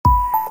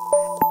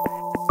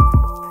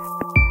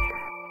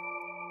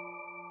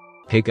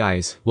Hey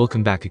guys,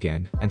 welcome back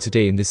again, and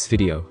today in this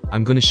video,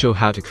 I'm gonna show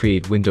how to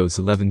create Windows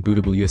 11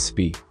 bootable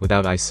USB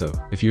without ISO.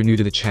 If you're new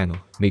to the channel,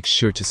 make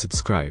sure to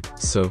subscribe.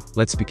 So,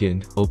 let's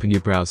begin. Open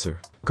your browser.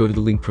 Go to the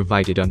link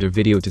provided under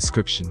video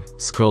description,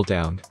 scroll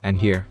down,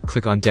 and here,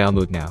 click on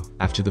download now.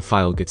 After the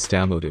file gets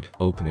downloaded,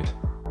 open it.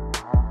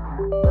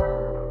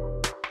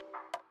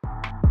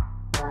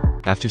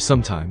 After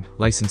some time,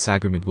 license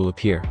agreement will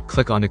appear.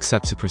 Click on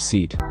accept to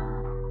proceed.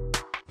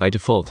 By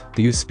default,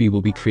 the USB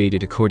will be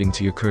created according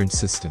to your current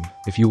system.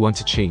 If you want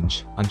to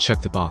change,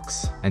 uncheck the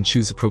box, and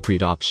choose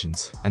appropriate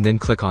options, and then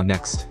click on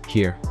next.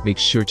 Here, make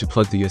sure to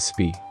plug the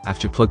USB.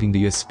 After plugging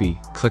the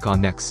USB, click on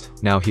next.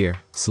 Now here,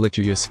 select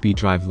your USB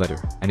drive letter,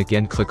 and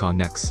again click on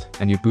next,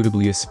 and your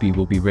bootable USB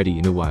will be ready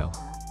in a while.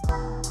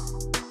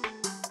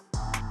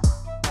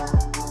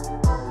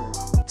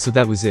 So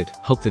that was it.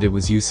 Hope that it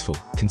was useful.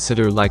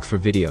 Consider a like for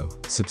video,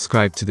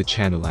 subscribe to the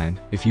channel, and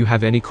if you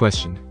have any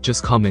question,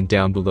 just comment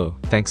down below.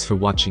 Thanks for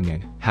watching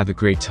and have a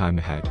great time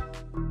ahead.